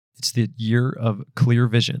It's the year of clear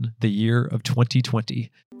vision, the year of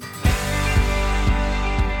 2020.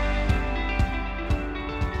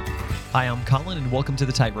 Hi, I'm Colin, and welcome to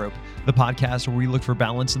The Tightrope, the podcast where we look for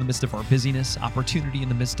balance in the midst of our busyness, opportunity in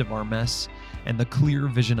the midst of our mess, and the clear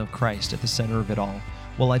vision of Christ at the center of it all.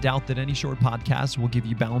 Well, I doubt that any short podcast will give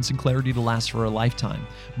you balance and clarity to last for a lifetime.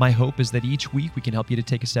 My hope is that each week we can help you to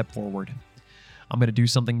take a step forward. I'm going to do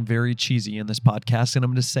something very cheesy in this podcast, and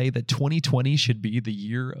I'm going to say that 2020 should be the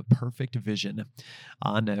year of perfect vision.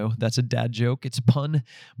 I know that's a dad joke. It's a pun,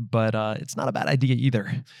 but it's not a bad idea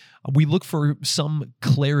either. We look for some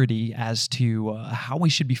clarity as to how we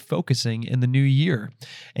should be focusing in the new year.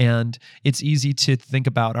 And it's easy to think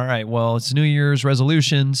about, all right, well, it's New Year's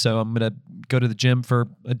resolution, so I'm going to go to the gym for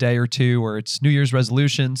a day or two, or it's New Year's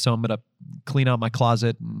resolution, so I'm going to clean out my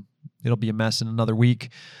closet and it'll be a mess in another week.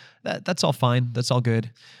 That's all fine. That's all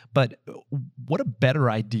good. But what a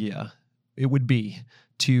better idea it would be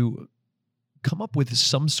to come up with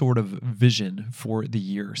some sort of vision for the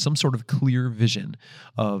year, some sort of clear vision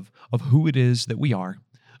of who it is that we are,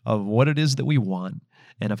 of what it is that we want,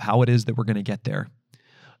 and of how it is that we're going to get there.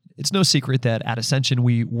 It's no secret that at Ascension,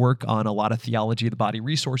 we work on a lot of theology of the body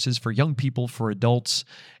resources for young people, for adults,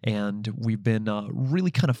 and we've been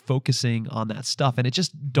really kind of focusing on that stuff. And it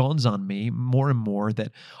just dawns on me more and more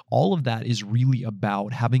that all of that is really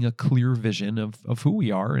about having a clear vision of who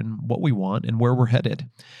we are and what we want and where we're headed.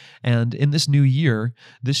 And in this new year,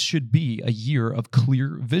 this should be a year of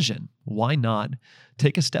clear vision. Why not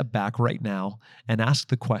take a step back right now and ask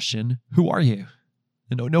the question, who are you?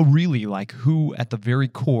 No, really, like who at the very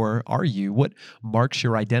core are you? What marks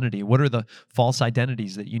your identity? What are the false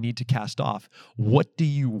identities that you need to cast off? What do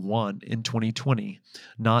you want in 2020?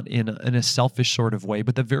 Not in a selfish sort of way,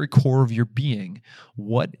 but the very core of your being.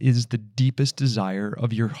 What is the deepest desire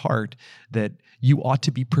of your heart that you ought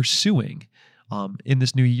to be pursuing in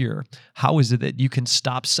this new year? How is it that you can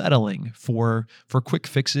stop settling for quick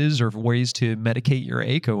fixes or ways to medicate your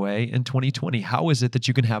ache away in 2020? How is it that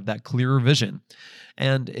you can have that clearer vision?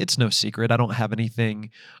 And it's no secret, I don't have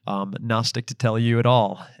anything Gnostic to tell you at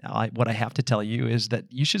all. What I have to tell you is that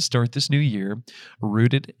you should start this new year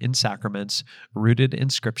rooted in sacraments, rooted in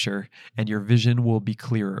Scripture, and your vision will be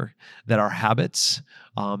clearer. That our habits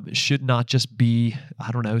should not just be,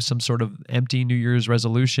 some sort of empty New Year's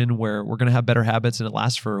resolution where we're going to have better habits and it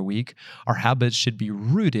lasts for a week. Our habits should be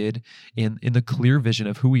rooted in the clear vision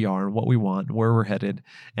of who we are and what we want, where we're headed,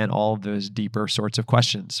 and all of those deeper sorts of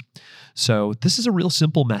questions. So this is a real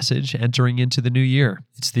simple message entering into the new year.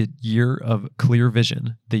 It's the year of clear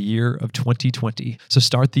vision, the year of 2020. So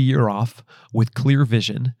start the year off with clear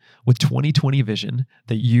vision, with 2020 vision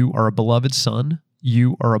that you are a beloved son,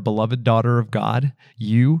 you are a beloved daughter of God.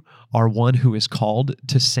 You are one who is called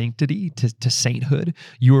to sanctity, to sainthood.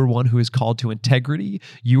 You are one who is called to integrity.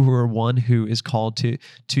 You are one who is called to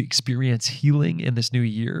experience healing in this new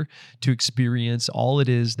year, to experience all it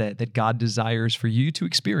is that God desires for you to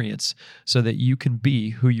experience so that you can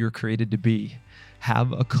be who you're created to be.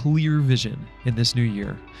 Have a clear vision in this new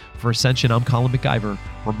year. For Ascension, I'm Colin McIver,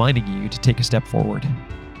 reminding you to take a step forward.